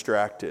I'm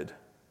distracted.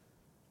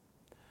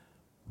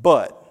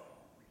 But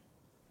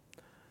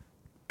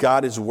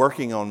God is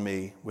working on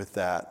me with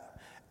that.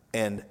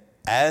 And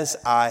as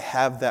I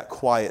have that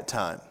quiet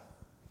time,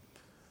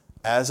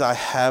 as I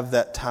have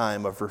that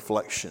time of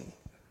reflection,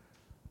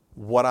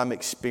 what I'm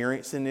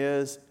experiencing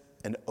is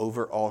an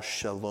overall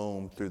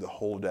shalom through the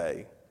whole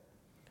day.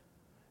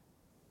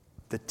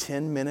 The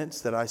 10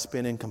 minutes that I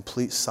spend in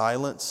complete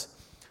silence,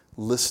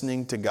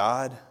 listening to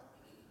God,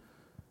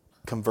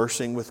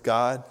 conversing with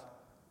God,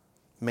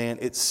 man,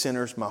 it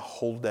centers my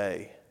whole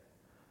day.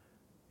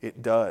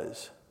 It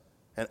does.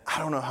 And I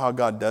don't know how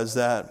God does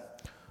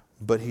that,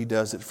 but He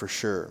does it for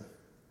sure.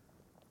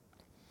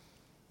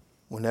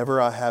 Whenever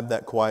I have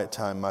that quiet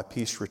time, my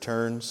peace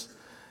returns.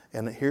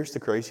 And here's the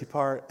crazy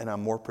part, and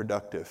I'm more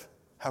productive.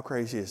 How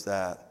crazy is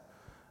that?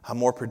 I'm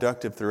more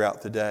productive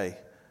throughout the day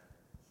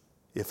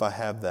if I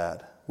have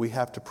that. We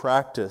have to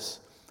practice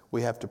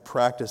We have to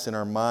practice in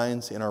our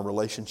minds, in our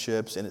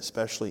relationships, and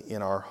especially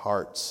in our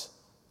hearts.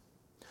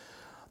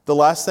 The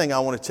last thing I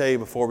want to tell you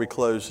before we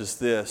close is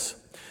this,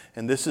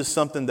 and this is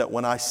something that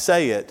when I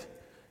say it,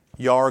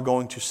 you are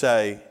going to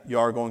say,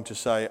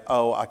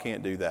 oh, I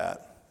can't do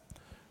that.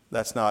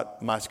 That's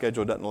not, my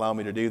schedule doesn't allow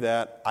me to do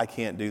that. I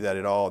can't do that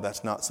at all.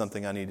 That's not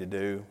something I need to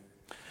do.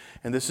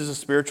 And this is a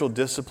spiritual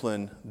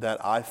discipline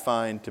that I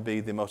find to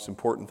be the most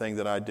important thing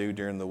that I do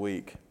during the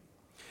week.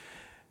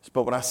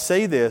 But when I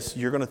say this,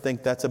 you're going to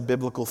think that's a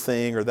biblical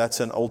thing, or that's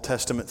an Old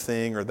Testament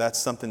thing, or that's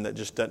something that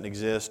just doesn't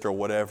exist, or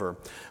whatever.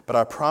 But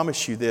I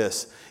promise you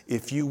this,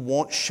 if you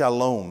want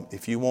shalom,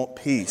 if you want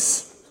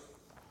peace,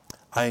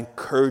 I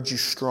encourage you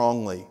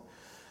strongly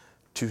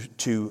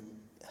to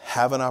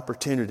have an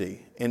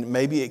opportunity. And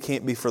maybe it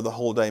can't be for the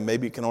whole day.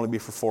 Maybe it can only be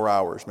for 4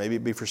 hours. Maybe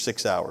it be for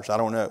 6 hours. I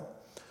don't know.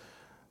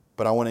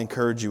 But I want to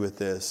encourage you with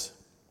this.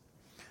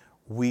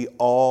 We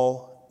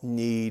all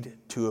need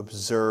to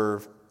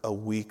observe a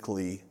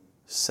weekly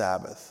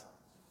Sabbath.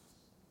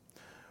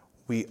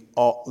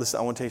 Listen,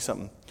 I want to tell you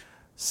something.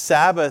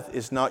 Sabbath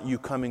is not you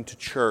coming to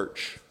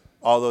church,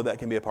 although that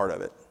can be a part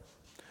of it.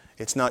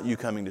 It's not you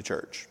coming to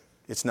church.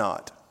 It's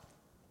not.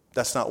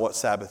 That's not what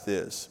Sabbath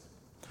is.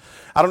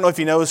 I don't know if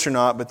you know this or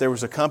not, but there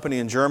was a company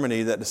in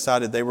Germany that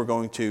decided they were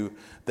going to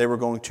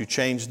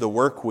change the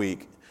work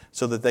week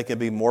so that they could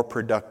be more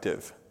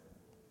productive.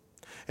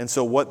 And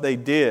so what they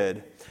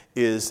did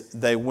is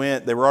they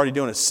were already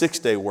doing a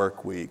 6-day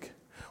work week.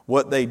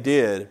 What they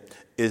did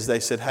is they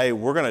said, "Hey,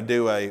 we're going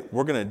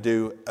to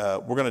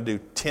do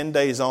 10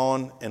 days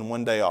on and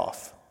 1 day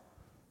off."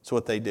 That's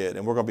what they did,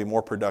 and we're going to be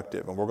more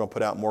productive, and we're going to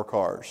put out more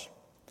cars.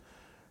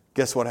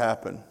 Guess what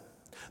happened?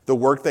 The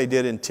work they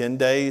did in 10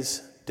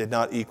 days did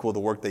not equal the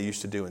work they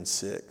used to do in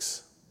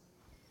 6.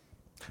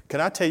 Can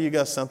I tell you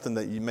guys something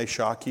that may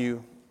shock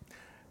you?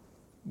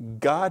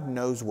 God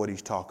knows what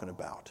He's talking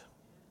about.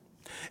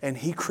 And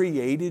He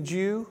created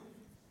you,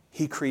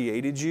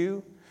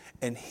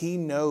 and He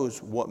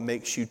knows what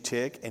makes you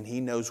tick, and He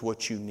knows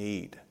what you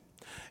need.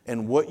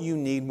 And what you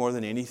need more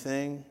than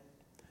anything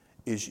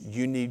is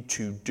you need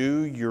to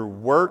do your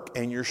work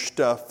and your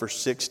stuff for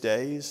 6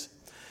 days.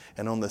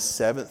 And on the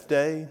 7th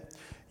day,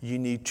 you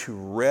need to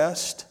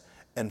rest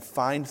and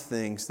find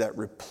things that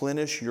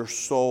replenish your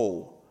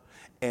soul.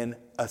 And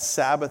a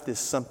Sabbath is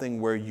something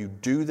where you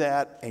do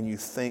that and you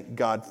thank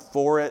God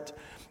for it.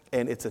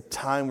 And it's a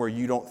time where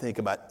you don't think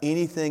about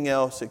anything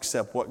else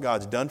except what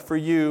God's done for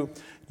you.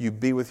 You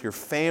be with your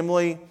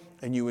family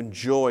and you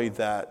enjoy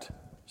that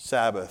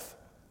Sabbath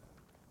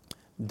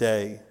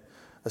day.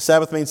 A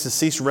Sabbath means to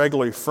cease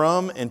regularly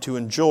from and to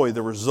enjoy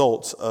the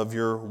results of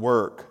your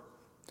work.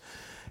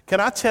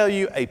 Can I tell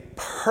you a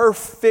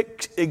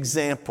perfect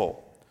example?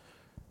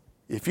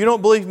 If you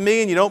don't believe me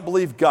and you don't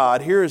believe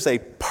God, here is a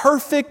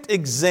perfect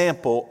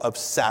example of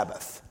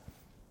Sabbath.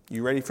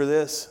 You ready for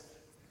this?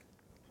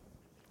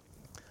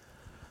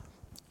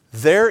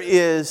 There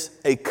is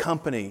a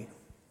company,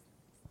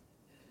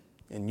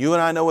 and you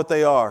and I know what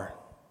they are,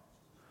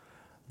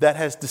 that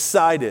has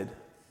decided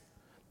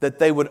that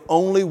they would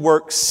only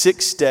work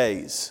 6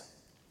 days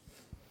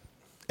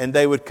and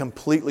they would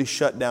completely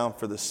shut down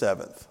for the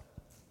 7th.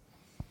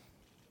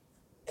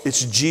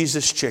 It's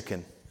Jesus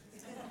Chicken.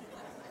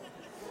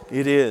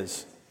 It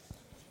is.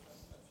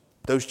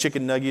 Those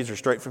chicken nuggets are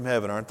straight from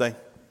heaven, aren't they?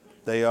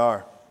 They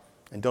are.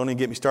 And don't even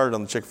get me started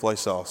on the Chick-fil-A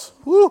sauce.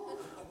 Woo!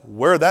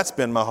 Where that's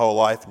been my whole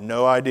life,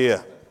 no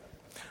idea.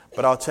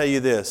 But I'll tell you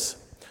this.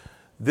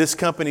 This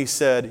company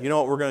said, you know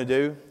what we're going to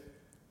do?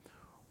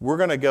 We're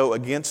going to go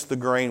against the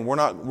grain.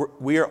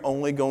 We are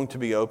only going to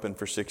be open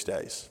for 6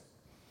 days.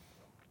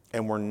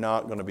 And we're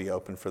not going to be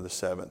open for the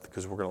 7th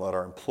because we're going to let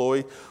our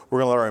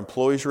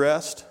employees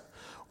rest.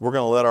 We're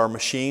going to let our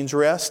machines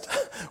rest.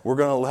 We're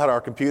going to let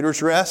our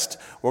computers rest.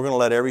 We're going to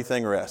let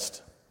everything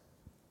rest.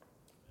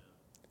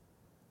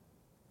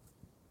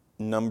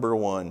 Number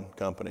one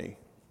company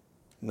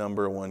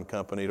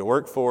to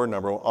work for,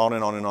 on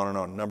and on and on and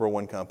on. Number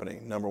one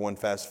company, number one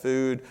fast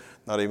food,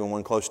 not even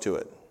one close to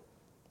it.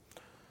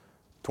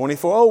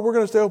 24, we're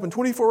going to stay open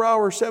 24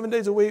 hours, 7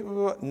 days a week.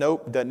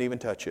 Nope, doesn't even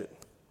touch it.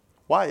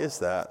 Why is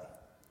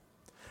that?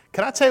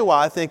 Can I tell you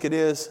why I think it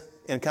is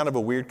in kind of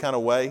a weird kind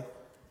of way?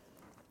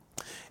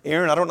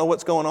 Aaron, I don't know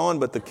what's going on,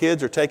 but the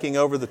kids are taking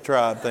over the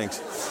tribe.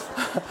 Thanks.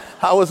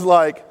 I was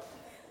like,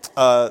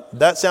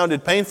 that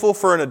sounded painful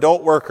for an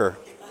adult worker.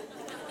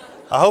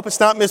 I hope it's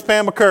not Miss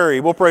Pam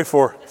McCurry. We'll pray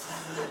for her.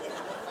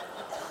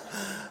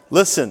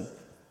 Listen,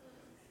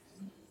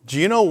 do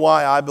you know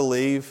why I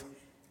believe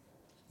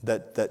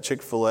that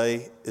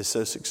Chick-fil-A is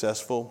so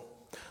successful?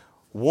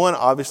 One,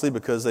 obviously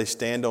because they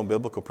stand on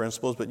biblical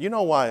principles, but you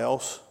know why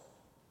else?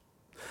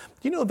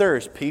 You know there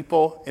is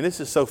people, and this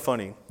is so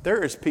funny,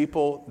 there is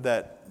people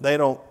that they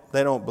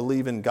don't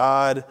believe in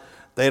God,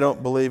 they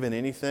don't believe in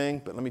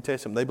anything, but let me tell you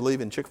something, they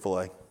believe in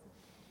Chick-fil-A.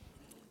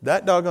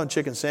 That doggone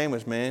chicken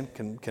sandwich, man,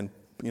 can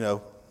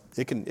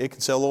it can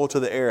sell oil to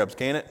the Arabs,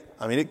 can it?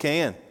 I mean, it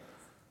can.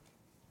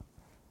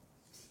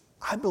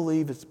 I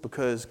believe it's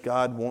because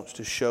God wants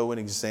to show an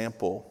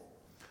example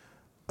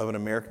of an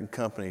American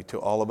company to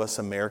all of us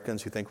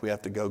Americans who think we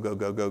have to go, go,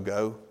 go, go,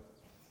 go.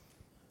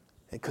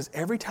 Because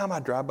every time I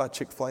drive by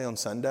Chick-fil-A on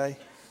Sunday,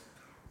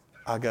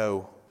 I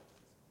go,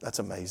 that's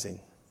amazing.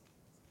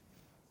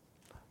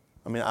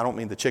 I mean, I don't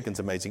mean the chicken's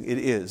amazing. It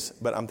is.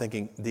 But I'm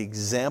thinking the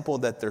example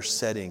that they're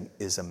setting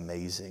is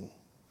amazing.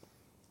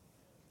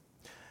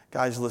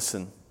 Guys,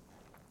 listen.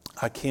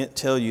 I can't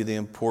tell you the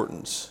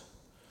importance.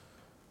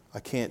 I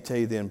can't tell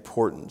you the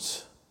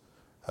importance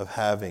of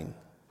having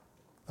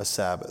a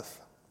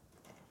Sabbath.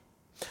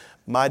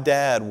 My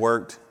dad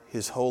worked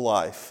his whole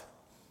life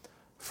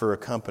for a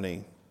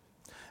company.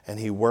 And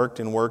he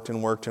worked and worked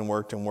and worked and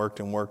worked and worked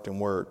and worked and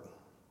worked.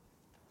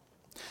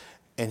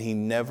 And he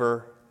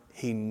never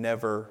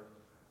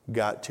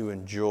got to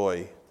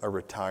enjoy a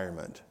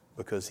retirement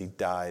because he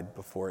died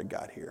before it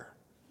got here.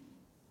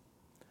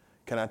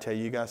 Can I tell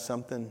you guys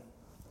something?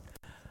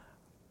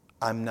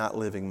 I'm not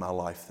living my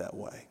life that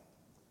way.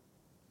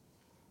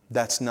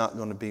 That's not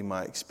going to be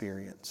my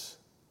experience.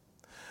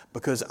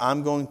 Because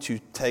I'm going to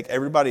take,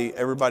 everybody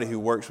who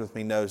works with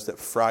me knows that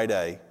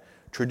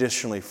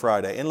traditionally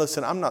Friday, and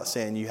listen, I'm not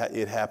saying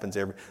it happens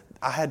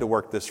I had to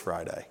work this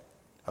Friday,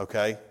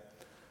 okay?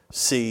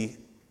 See,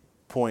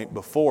 point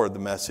before the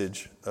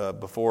message,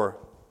 before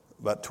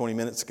about 20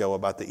 minutes ago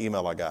about the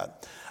email I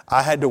got.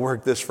 I had to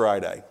work this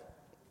Friday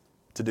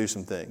to do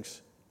some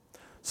things.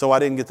 So I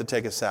didn't get to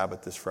take a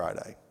Sabbath this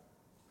Friday.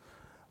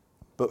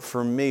 But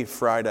for me,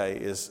 Friday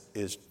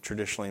is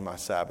traditionally my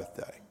Sabbath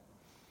day.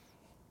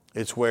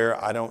 It's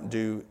where I don't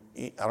do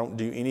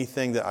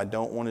anything that I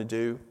don't want to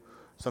do.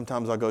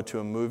 Sometimes I'll go to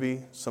a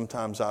movie.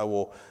 Sometimes I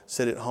will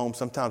sit at home.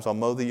 Sometimes I'll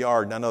mow the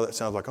yard. And I know that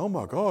sounds like, oh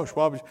my gosh,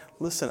 Bobby.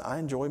 Listen, I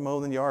enjoy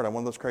mowing the yard. I'm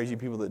one of those crazy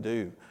people that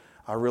do.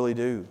 I really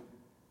do.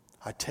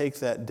 I take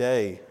that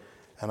day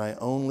and I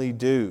only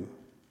do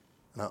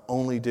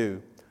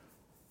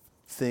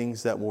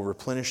things that will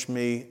replenish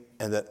me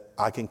and that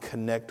I can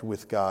connect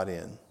with God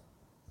in.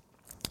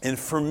 And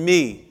for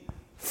me,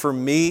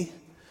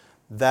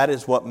 that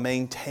is what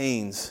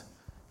maintains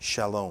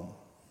shalom.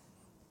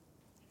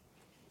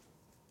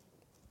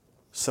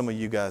 Some of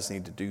you guys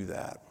need to do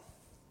that.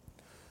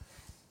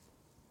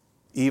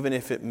 Even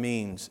if it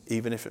means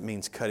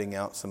cutting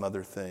out some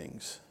other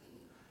things.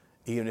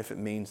 Even if it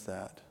means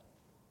that.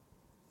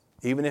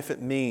 Even if it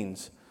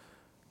means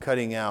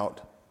cutting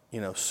out,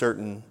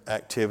 certain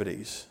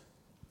activities.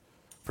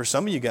 For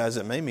some of you guys,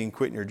 it may mean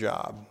quitting your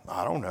job.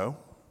 I don't know.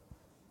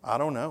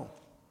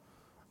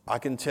 I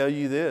can tell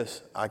you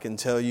this. I can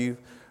tell you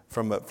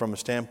from a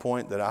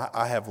standpoint that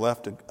I have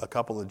left a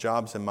couple of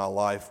jobs in my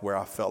life where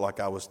I felt like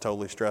I was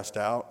totally stressed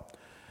out.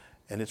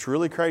 And it's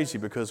really crazy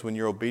because when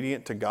you're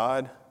obedient to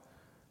God,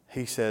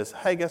 He says,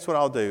 hey, guess what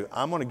I'll do?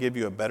 I'm going to give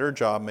you a better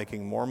job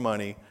making more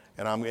money.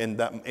 And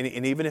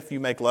even if you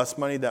make less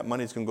money, that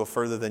money's going to go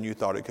further than you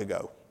thought it could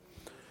go.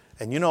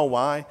 And you know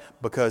why?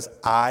 Because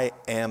I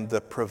am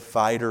the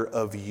provider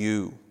of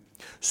you.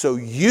 So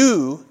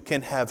you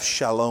can have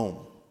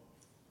shalom.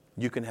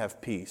 You can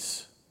have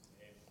peace.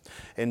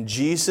 And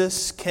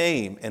Jesus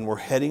came, and we're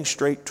heading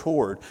straight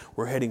toward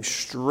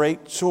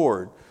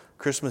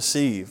Christmas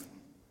Eve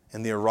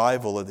and the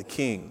arrival of the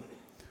King.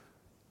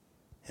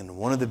 And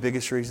one of the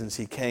biggest reasons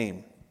He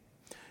came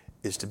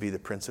is to be the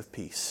Prince of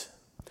Peace,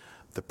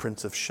 the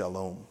Prince of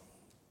Shalom.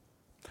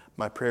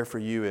 My prayer for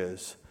you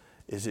is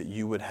that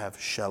you would have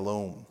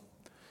shalom,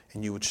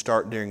 and you would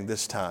start during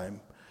this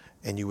time,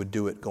 and you would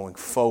do it going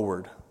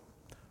forward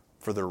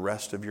for the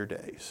rest of your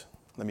days.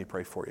 Let me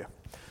pray for you.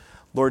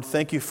 Lord,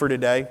 thank you for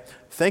today.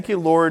 Thank you,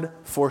 Lord,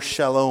 for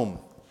shalom.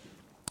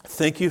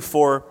 Thank you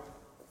for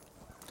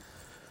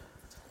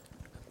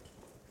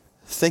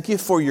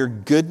your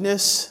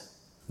goodness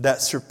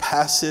that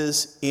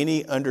surpasses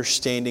any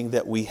understanding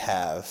that we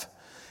have.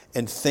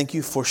 And thank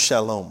you for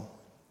shalom.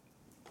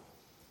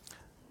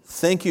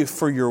 Thank you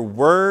for your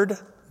word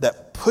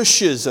that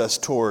pushes us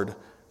toward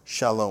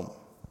shalom.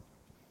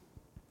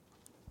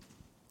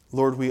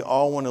 Lord, we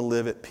all want to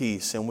live at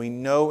peace, and we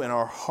know in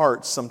our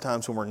hearts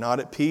sometimes when we're not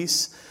at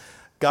peace.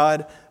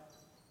 God,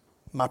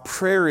 my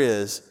prayer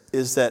is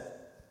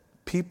that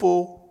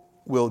people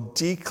will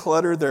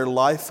declutter their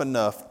life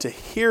enough to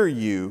hear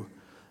you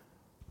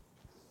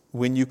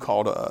when you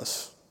call to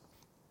us,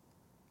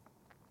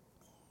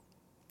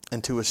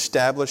 and to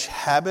establish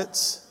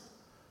habits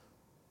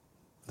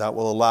that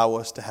will allow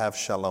us to have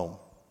shalom.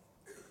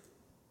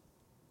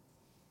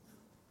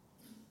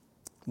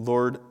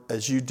 Lord,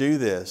 as you do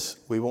this,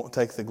 we won't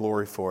take the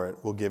glory for it.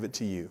 We'll give it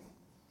to you.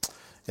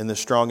 In the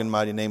strong and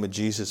mighty name of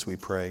Jesus, we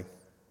pray.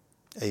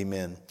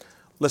 Amen.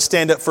 Let's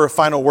stand up for a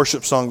final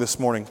worship song this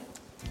morning.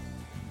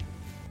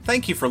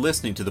 Thank you for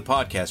listening to the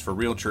podcast for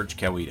Real Church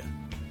Coweta.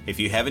 If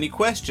you have any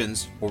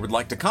questions or would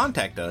like to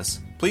contact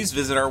us, please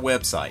visit our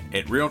website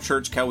at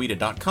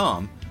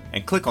realchurchcoweta.com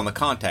and click on the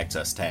Contact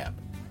Us tab.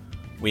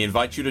 We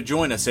invite you to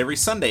join us every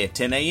Sunday at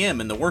 10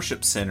 a.m. in the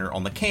Worship Center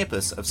on the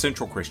campus of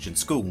Central Christian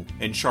School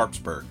in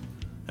Sharpsburg.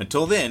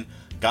 Until then,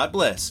 God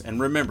bless,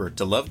 and remember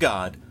to love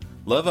God,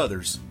 love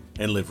others,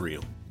 and live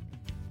real.